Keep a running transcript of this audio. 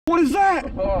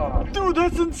was that? Dude,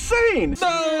 that's insane.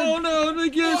 No, they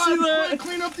can't see that.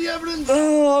 Clean up the evidence.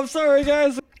 Oh, I'm sorry,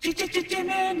 guys. Give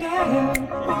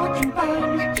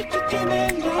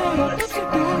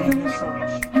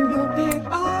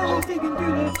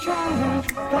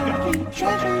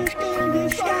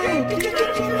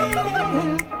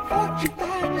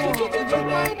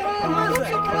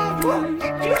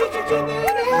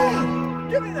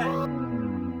me that.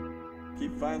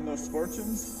 Keep finding those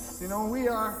fortunes. You know we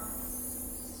are.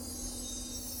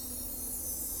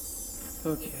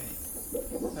 Okay,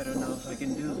 I don't know if I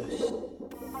can do this.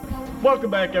 Welcome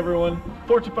back, everyone.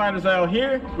 Fortune Finders out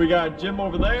here. We got Jim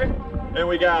over there, and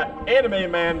we got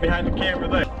Anime Man behind the camera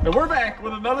there. And we're back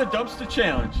with another dumpster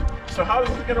challenge. So how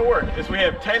this is gonna work is we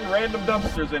have 10 random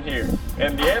dumpsters in here,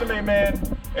 and the Anime Man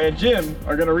and Jim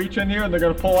are gonna reach in here and they're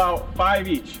gonna pull out 5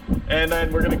 each. And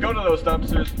then we're gonna go to those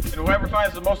dumpsters, and whoever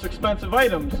finds the most expensive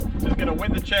items is gonna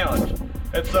win the challenge.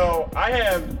 And so I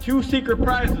have 2 secret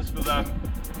prizes for them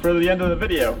for the end of the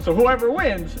video. So whoever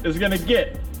wins is gonna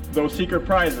get those secret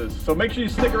prizes. So make sure you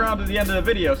stick around to the end of the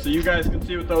video so you guys can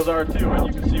see what those are too, and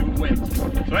you can see who wins.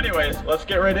 So anyways, let's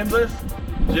get right into this.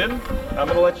 Jim, I'm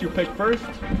gonna let you pick first.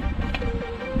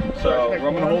 So I'm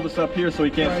gonna hold this up here so he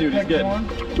can't see what he's getting. Yeah,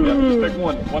 just pick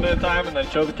one at a time, and then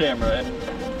show the camera. And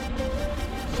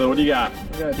so what do you got?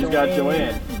 He's got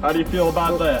Joanne. How do you feel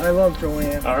about that? I love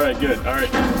Joanne. All right, good. All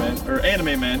right, man, or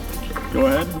Anime Man. Go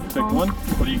ahead, pick one.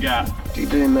 What do you got?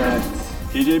 TJ Maxx.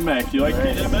 TJ Maxx. You like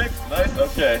TJ Maxx? Nice.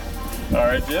 Okay. All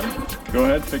right, Jim. Go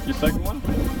ahead, pick your second one.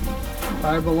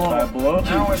 Five Below. Five Below.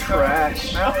 Now it's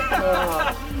trash.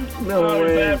 No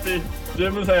way. He's happy.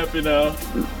 Jim is happy now.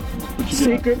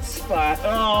 Secret spot.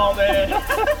 Oh man.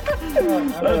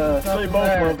 They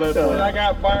both want that one. I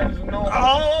got Barnes and Noble.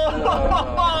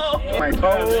 I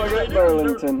got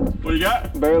Burlington. What do you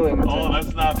got? Burlington. Oh,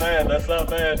 that's not bad. That's not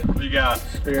bad. What do you got?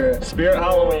 Spirit. Spirit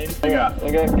Halloween. What you got? I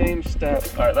got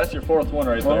GameStop. All right, that's your 4th one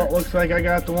right Well, there. it looks like I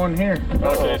got the one here.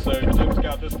 Okay, so Jim's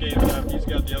got this GameStop. He's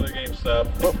got the other GameStop.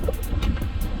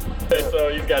 Okay, so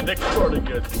you've got Nick's Sporting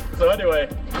Goods. So anyway,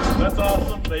 that's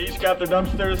awesome. They each got their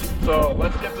dumpsters. So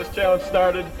let's get this challenge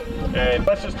started, and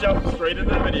let's just jump straight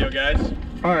into the video, guys.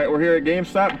 All right, we're here at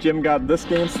GameStop. Jim got this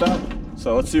GameStop.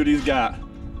 So let's see what he's got.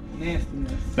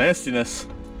 Nastiness. Nastiness.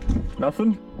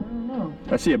 Nothing? I don't know.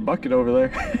 I see a bucket over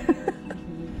there.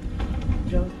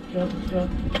 Jump.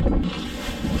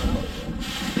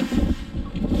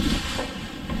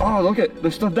 Oh, look at,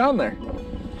 there's stuff down there.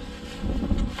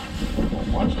 A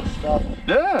bunch of stuff.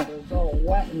 Yeah. It's all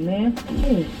wet and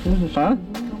nasty. Huh?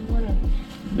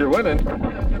 You're winning.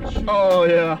 Oh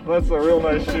yeah, that's a real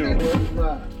nice shoe.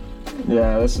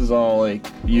 Yeah, this is all like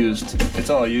used.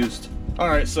 It's all used. All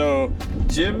right, so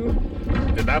Jim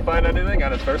did not find anything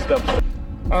on his first dumpster.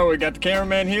 Oh, we got the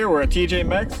cameraman here. We're at TJ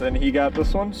Maxx, and he got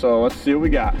this one. So let's see what we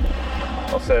got.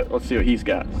 Let's see what he's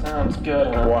got. Sounds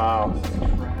good. Huh? Wow.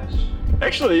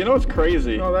 Actually, you know what's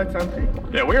crazy? Oh, that's empty.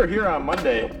 Yeah, we were here on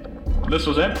Monday. This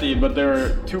was empty, but there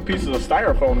were 2 pieces of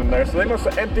styrofoam in there, so they must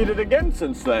have emptied it again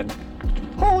since then.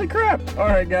 Holy crap! All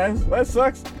right, guys, that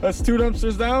sucks. That's 2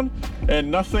 dumpsters down and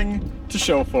nothing to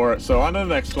show for it. So on to the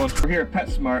next one. We're here at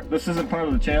PetSmart. This isn't part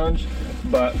of the challenge,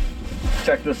 but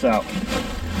check this out.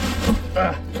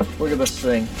 Look at this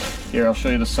thing. Here, I'll show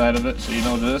you the side of it so you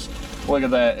know what it is. Look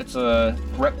at that. It's a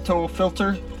Repto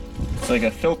filter. It's like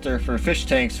a filter for fish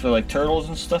tanks for like turtles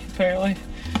and stuff, apparently.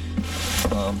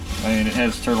 I mean, it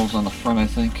has turtles on the front, I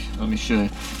think. Let me show you.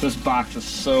 This box is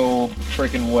so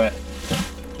freaking wet.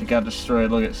 It got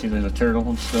destroyed. Look at, see, there's a turtle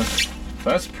and stuff.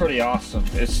 That's pretty awesome.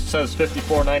 It says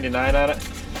 $54.99 on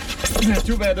it.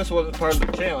 Too bad this wasn't part of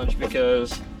the challenge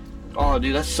because, oh,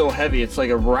 dude, that's so heavy. It's like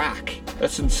a rock.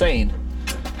 That's insane.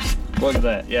 Look at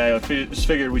that. Yeah, I just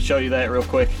figured we'd show you that real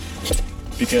quick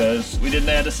because we didn't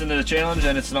add this into the challenge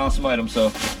and it's an awesome item.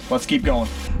 So let's keep going.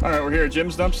 All right, we're here at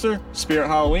Jim's dumpster, Spirit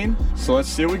Halloween. So let's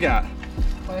see what we got.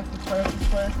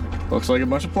 Plastic. Looks like a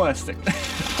bunch of plastic.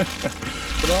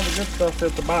 But all the good stuff's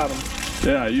at the bottom.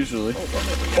 Yeah, usually.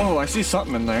 Oh, I see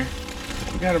something in there.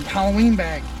 We got a Halloween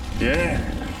bag. Yeah.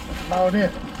 That's about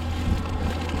it.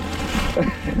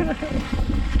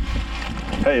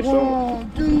 Hey, so Whoa,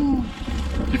 dude.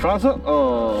 you found something?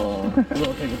 Oh. I'm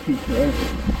gonna take a picture.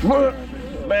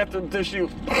 Bathroom tissue.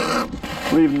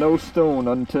 Leave no stone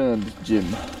unturned, Jim.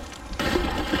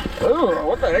 Oh,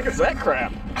 what the heck is that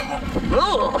crap?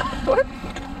 Oh, what?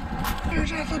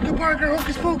 Here's that Parker,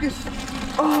 Hocus Pocus.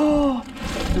 Oh,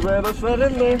 too bad that's not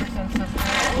in there.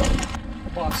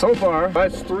 So far,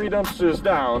 that's 3 dumpsters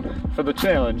down for the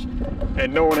challenge,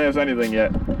 and no one has anything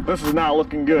yet. This is not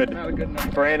looking good Not a good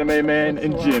number. for Anime Man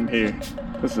and Jim here.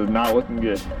 This is not looking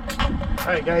good.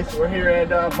 Alright guys, we're here at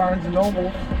Barnes &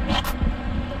 Noble.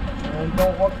 And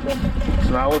don't look good. It's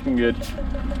not looking good.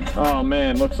 Oh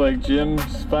man, looks like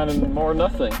Jim's finding more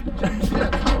nothing.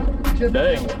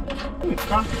 Dang.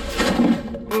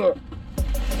 Look.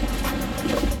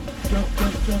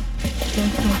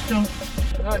 Jump.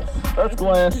 Nice. That's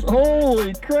glass. Holy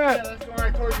Yeah, crap! that's why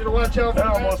I told you to watch out for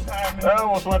That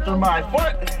almost went through my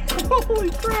foot. Holy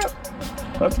crap!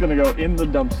 That's gonna go in the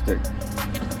dumpster.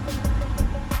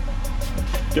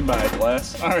 Goodbye,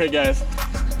 glass. All right, guys.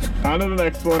 On to the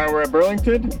next one. All right, we're at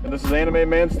Burlington, and this is Anime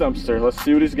Man's dumpster. Let's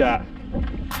see what he's got.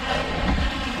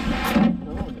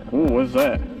 Ooh, what is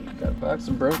that? Got a box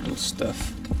of broken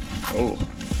stuff. Oh.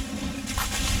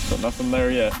 So nothing there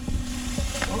yet.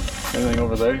 Anything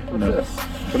over there? No.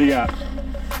 What do you got?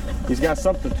 He's got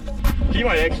something. He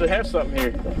might actually have something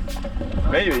here.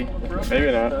 Maybe. Maybe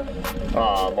not.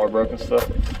 Aw, more broken stuff.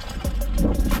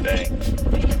 Dang.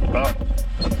 Well,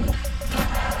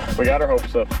 we got our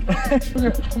hopes up.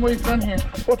 Somebody's been here.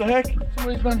 What the heck?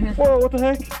 Somebody's been here. Whoa, what the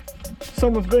heck?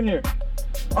 Someone's been here.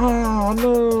 Oh,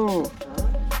 no.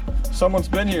 Someone's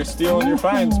been here stealing your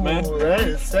finds, man. Ooh, that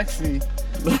is sexy.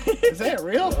 Is that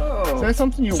real? Oh. Is that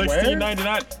something you wear?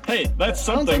 $16.99. Hey, that's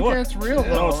I don't something. think Look. that's real, though.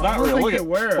 No, it's not I don't real. think Look you at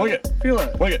wear it. Look at Feel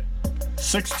it. Look at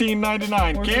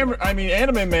 $16.99.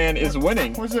 Anime Man is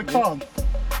winning. What's it called?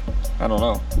 I don't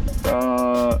know.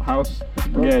 House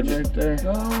Broken gadget. right there.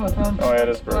 Oh, I found Oh yeah, it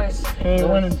is broken. Nice. He ain't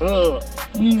winning. Ugh.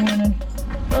 He ain't winning.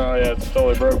 Oh yeah, it's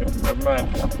totally broken. Never mind.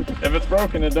 If it's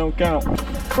broken, it don't count.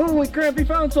 Holy crap! He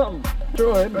found something.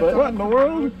 Throw it. But what in the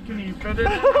world? Can you fit it?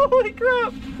 Holy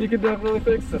crap! You could definitely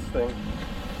fix this thing.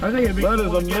 I think it'd be That is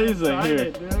cool to get amazing inside here.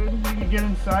 it, dude. You can get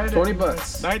inside it. $20.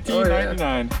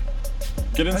 $19.99.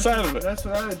 Get inside of it. That's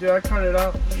what I would do. I cut it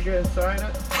out and get inside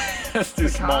it. That's too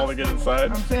small to get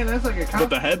inside. I'm saying that's like a But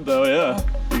the head though, yeah.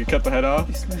 You can cut the head off.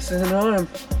 He's missing an arm.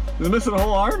 He's missing a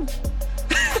whole arm?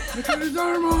 I cut his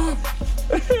arm off.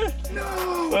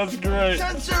 No. That's great.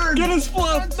 Censored. Get his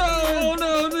fluff! No! Oh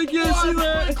no, they can't see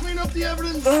that! Clean up the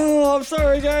evidence. Oh, I'm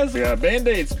sorry guys. We got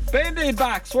Band-Aids. Band-Aid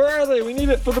box, where are they? We need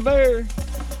it for the bear.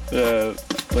 Yeah,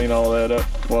 clean all that up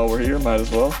while we're here, might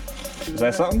as well. Is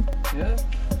that something? Yeah.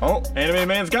 Oh, Anime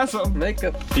Man's got something.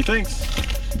 Makeup. He thinks.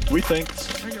 We think.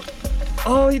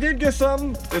 Oh, he did get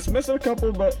something. It's missing a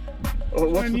couple, but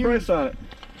what's the price on it?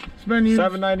 It's been used.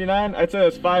 $7.99. I'd say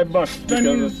that's $5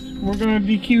 because it's We're gonna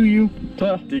DQ you.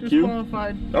 DQ.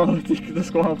 Disqualified. Oh,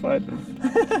 disqualified.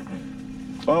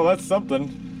 Well, that's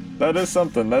something. That is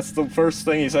something. That's the first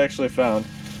thing he's actually found.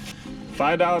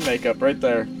 $5 makeup right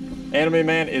there. Anime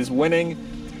Man is winning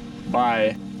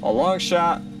by a long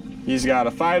shot. He's got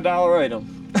a $5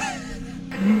 item.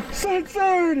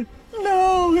 Censored!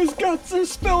 No, his guts are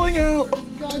spilling out.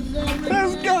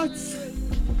 His guts.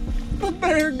 The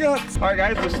bear guts. All right,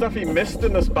 guys, the stuff he missed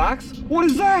in this box. What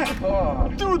is that? Oh.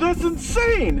 Dude, that's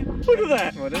insane. Look at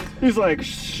that. What is it? He's like,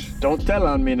 shh, don't tell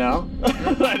on me now.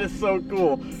 That is so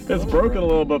cool. It's broken a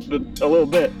little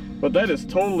bit, but that is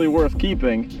totally worth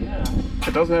keeping. Yeah.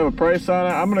 It doesn't have a price on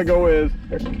it. I'm gonna go with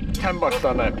 $10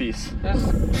 on that piece. There's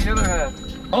the other half.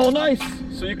 Oh, nice.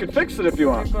 So you can fix it if you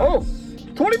want. Oh,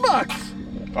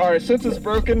 $20. All right, since it's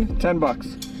broken,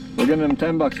 $10. We're giving him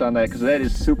 $10 on that because that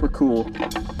is super cool.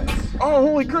 Oh,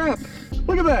 holy crap.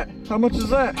 Look at that. How much is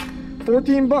that?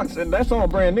 $14, and that's all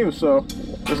brand new, so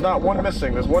there's not one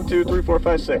missing. There's 1, 2, 3, 4,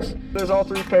 5, 6. There's all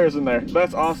 3 pairs in there.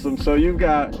 That's awesome. So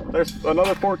there's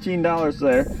another $14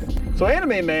 there. So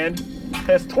Anime Man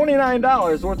has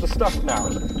 $29 worth of stuff now.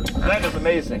 That is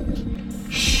amazing.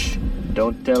 Shh,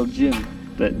 don't tell Jim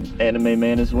that Anime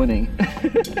Man is winning.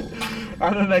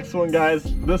 On the next one, guys,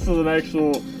 this is an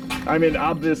actual, I mean,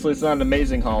 obviously it's not an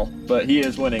amazing haul, but he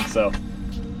is winning, so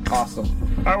awesome.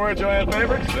 All right, we're enjoying the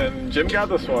favorites, and Jim got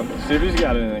this one. See if he's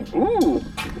got anything. Ooh,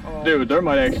 dude, there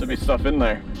might actually be stuff in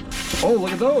there. Oh,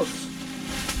 look at those.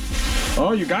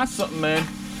 Oh, you got something, man.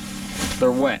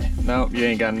 They're wet. No, you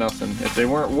ain't got nothing. If they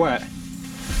weren't wet,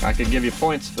 I could give you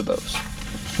points for those.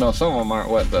 No, some of them aren't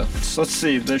wet though. So let's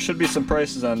see, there should be some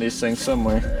prices on these things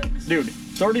somewhere. Dude,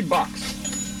 $30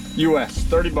 US,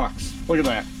 $30. Look at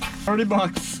that. $30,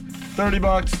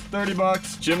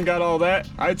 $30. Jim got all that.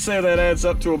 I'd say that adds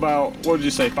up to about, what did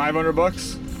you say,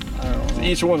 $500? I don't know.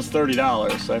 Each one's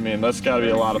 $30. I mean, that's gotta be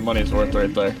a lot of money's worth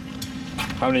right there.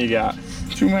 How many you got?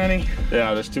 Too many.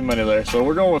 Yeah, there's too many there. So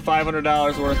we're going with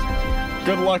 $500 worth.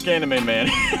 Good luck, Anime Man.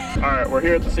 All right, we're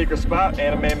here at the secret spot.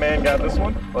 Anime Man got this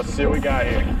one. Let's see what we got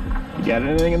here. You got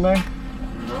anything in there?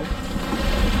 No.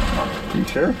 You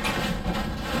sure?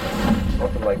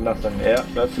 Looking like nothing. Yeah,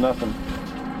 that's nothing.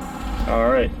 All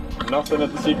right, nothing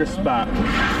at the secret spot.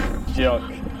 Junk.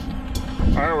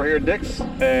 All right, we're here at Dick's,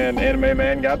 and Anime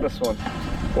Man got this one.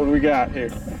 What do we got here?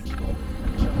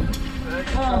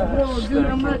 whoa, dude,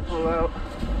 I'm not. Pull out.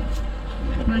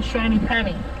 My shiny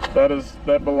penny.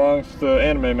 That belongs to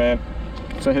Anime Man.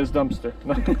 To his dumpster.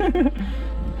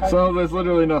 So there's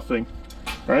literally nothing,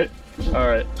 right? All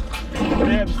right. What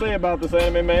do you have to say about this,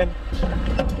 Anime Man?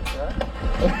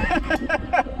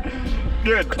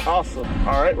 Good, awesome.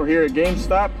 All right, we're here at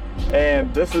GameStop,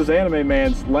 and this is Anime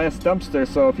Man's last dumpster.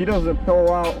 So if he doesn't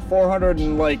pull out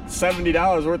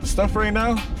 $470 worth of stuff right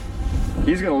now,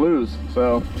 he's gonna lose.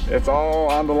 So it's all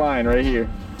on the line right here.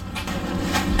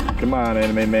 Come on,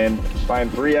 Anime Man,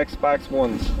 find 3 Xbox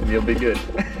Ones, and you'll be good.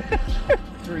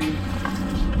 3.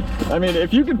 I mean,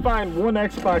 if you can find 1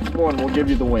 Xbox One, we'll give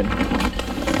you the win.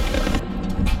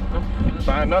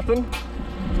 Find nothing?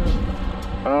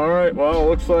 All right, well, it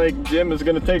looks like Jim is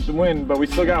gonna take the win, but we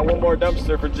still got one more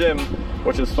dumpster for Jim,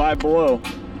 which is Five Below.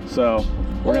 So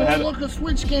we're gonna head. Look, a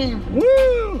Switch game.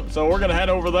 Woo! So we're gonna head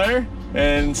over there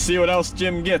and see what else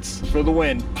Jim gets for the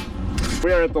win.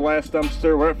 We are at the last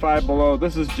dumpster. We're at Five Below.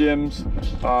 This is Jim's.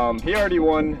 He already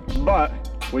won, but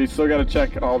we still gotta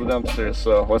check all the dumpsters.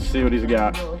 So let's see what he's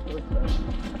got.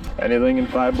 Anything in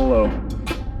Five Below?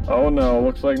 Oh no,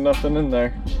 looks like nothing in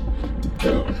there.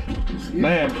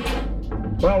 Man.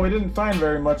 Well, we didn't find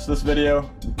very much this video,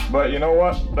 but you know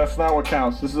what? That's not what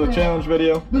counts. This is a challenge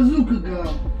video. Bazooka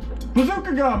gum.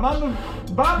 Bazooka gum on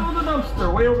the bottom of the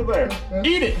dumpster, way over there.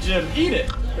 Eat it, Jim, eat it.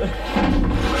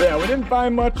 Yeah, we didn't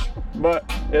find much, but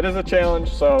it is a challenge,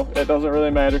 so it doesn't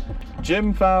really matter.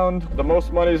 Jim found the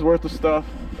most money's worth of stuff,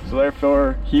 so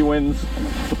therefore he wins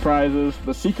the prizes,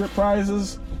 the secret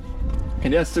prizes.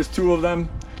 And yes, there's 2 of them.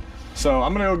 So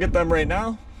I'm gonna go get them right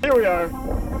now. Here we are.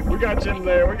 We got Jim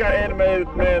there. We got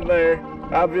Anime Man there.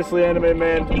 Obviously, Anime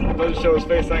Man doesn't show his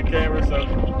face on camera, so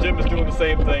Jim is doing the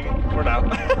same thing. We're not.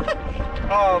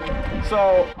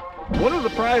 So one of the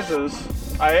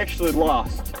prizes I actually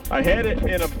lost. I had it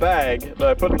in a bag that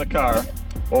I put in the car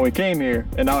when we came here,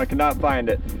 and now I cannot find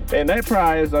it. And that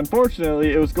prize,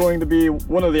 unfortunately, it was going to be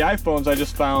one of the iPhones I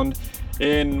just found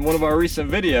in one of our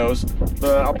recent videos.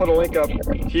 I'll put a link up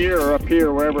here or up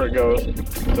here, wherever it goes.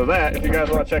 So that, if you guys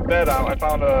want to check that out, I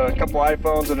found a couple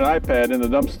iPhones and an iPad in the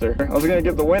dumpster. I was gonna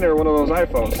give the winner one of those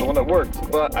iPhones, the one that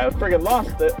worked, but I friggin'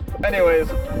 lost it. Anyways,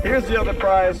 here's the other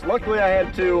prize. Luckily I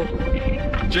had 2.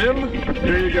 Jim,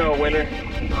 here you go, winner.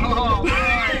 Oh,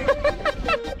 man.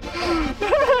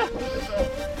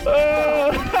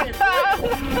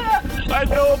 I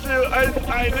told you,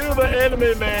 I knew the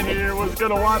Anime Man here was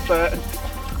gonna want that.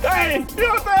 Hey, you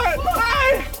want that?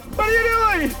 Hey, what are you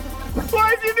doing?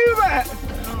 Why'd you do that?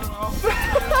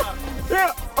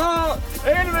 Yeah,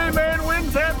 Anime Man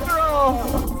wins after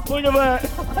all. Look at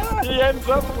that. He ends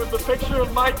up with a picture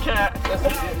of my cat.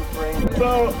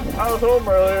 So I was home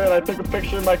earlier and I took a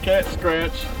picture of my cat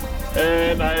Scratch,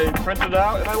 and I printed it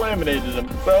out and I laminated him.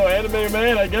 So Anime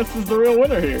Man, I guess, is the real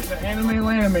winner here. The anime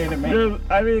laminated man.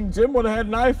 I mean, Jim would have had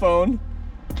an iPhone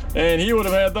and he would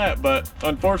have had that, but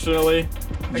unfortunately,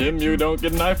 Jim, you don't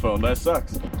get an iPhone. That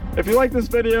sucks. If you like this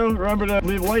video, remember to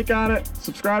leave a like on it,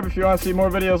 subscribe if you want to see more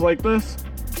videos like this.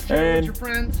 Share with your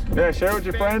friends. Yeah, share with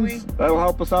your family. friends. That'll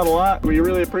help us out a lot. We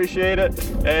really appreciate it.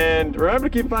 And remember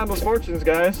to keep finding those fortunes,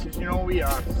 guys. You know who we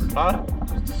are. Huh?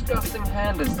 Disgusting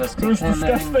hand is this. Who's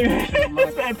disgusting?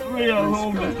 That's me. I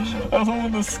was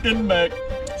holding the skin back,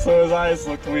 so his eyes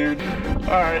looked weird.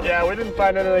 Alright, yeah, we didn't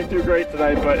find anything too great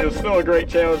tonight, but it was still a great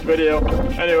challenge video.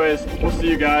 Anyways, we'll see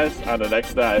you guys on the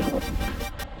next dive.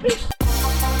 Peace.